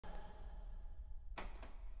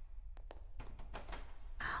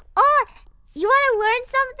You want to learn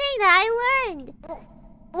something that I learned?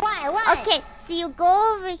 What? Okay, so you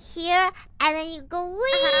go over here, and then you go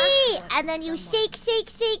wee, and then you shake,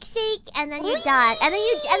 and then you're done, and then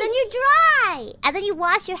you dry, and then you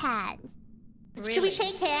wash your hands. Really? Should we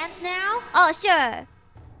shake hands now? Oh, sure.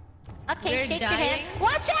 Okay, shake your hand.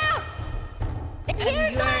 Watch out! And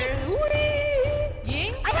here's guys.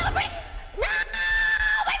 Ying? I have a brick! No!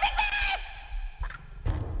 My brick missed!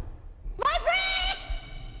 My brick!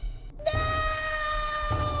 No!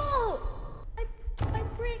 My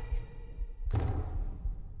brick.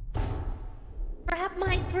 Grab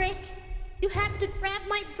my brick. You have to grab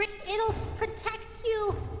my brick. It'll protect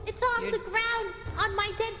you. It's on the ground, on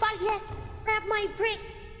my dead body. Yes, grab my brick.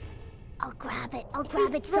 I'll grab it. I'll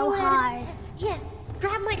grab it so hard. Yeah,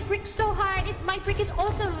 grab my brick so hard. My brick is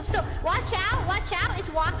also so... Watch out, watch out. It's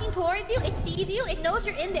walking towards you. It sees you. It knows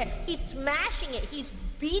you're in there. He's smashing it. He's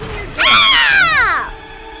beating your door. Ah!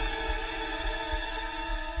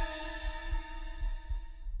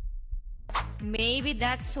 Maybe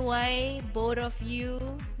that's why both of you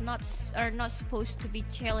are not supposed to be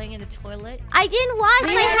chilling in the toilet. I didn't wash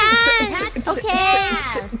my hands. Okay,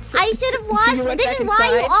 I should have washed. This is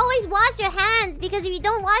why you always wash your hands, because if you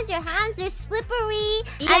don't wash your hands, they're slippery,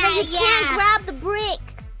 and then you can't grab the brick.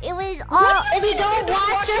 It was all. If you don't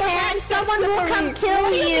wash your hands, someone will come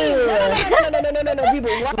kill you. No,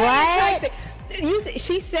 people. What?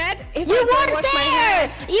 She said if you I weren't wash my there.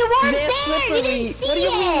 hands, You weren't there. slippery. You didn't see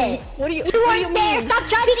it. What do you You weren't there. Stop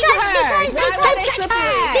judging her.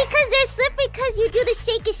 Because they're slippery. Because you do the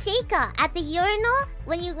shake-a at the urinal.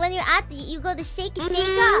 When you're at the, you go the shake-a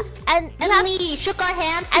and we shook our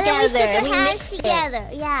hands and together. then we shook our hands together.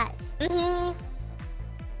 Yes.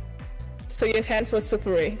 So your hands were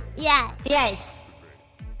slippery. Yes. Yes.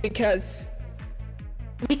 Because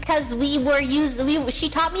we were she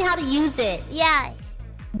taught me how to use it. Yes.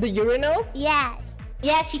 The urinal? Yes.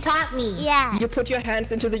 Yeah, she taught me. Yes. You put your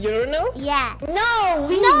hands into the urinal? Yes. No,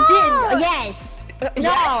 we didn't. Yes. No.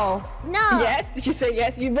 Yes. No. Yes? Did you say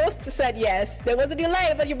yes? You both said yes. There was a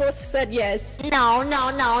delay, but you both said yes. No.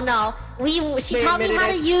 She taught me how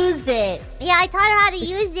to use it. Yeah, I taught her how to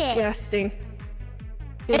use it. Disgusting.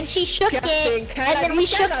 And she shook it, and then we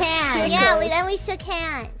shook hands. Yeah, then we shook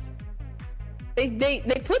hands. They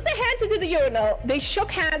put their hands into the urinal. They shook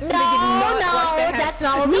hands. No, they did not wash their hands. That's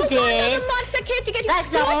not what we did. The monster came to get you.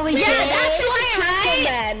 That's not what we did. Yeah, that's why, right?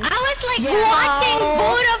 I was like watching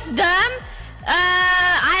both of them.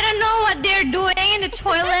 I don't know what they're doing in the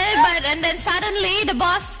toilet, and then suddenly the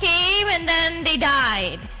boss came and then they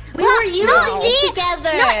died. We were using it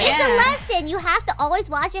together. No, it's a lesson. You have to always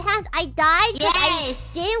wash your hands. I died because I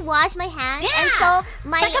didn't wash my hands, and so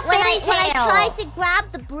when I tried to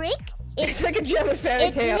grab the brick, it's like a German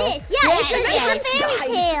fairy tale. It missed. Yeah, it's a fairy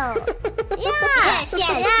tale. Yes.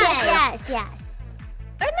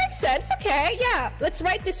 That makes sense. Okay, yeah. Let's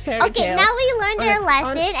write this fairy tale. Okay, now we learned our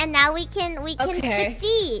lesson, and now we can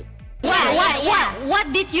succeed.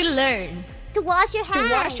 What did you learn? To wash your hands.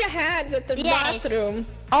 To wash your hands at the bathroom.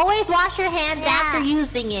 Always wash your hands after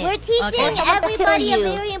using it. We're teaching everybody a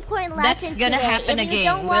very important lesson That's gonna happen if again. you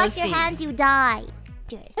don't wash your hands, you die.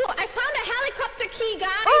 Oh, I found a helicopter key,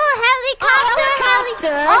 guys. Oh,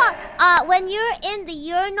 helicopter! When you're in the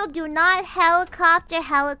urinal, do not helicopter.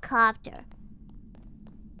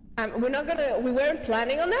 We weren't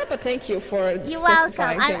planning on that, but thank you for You're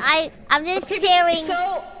welcome. I'm just sharing.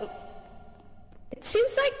 So it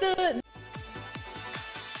seems like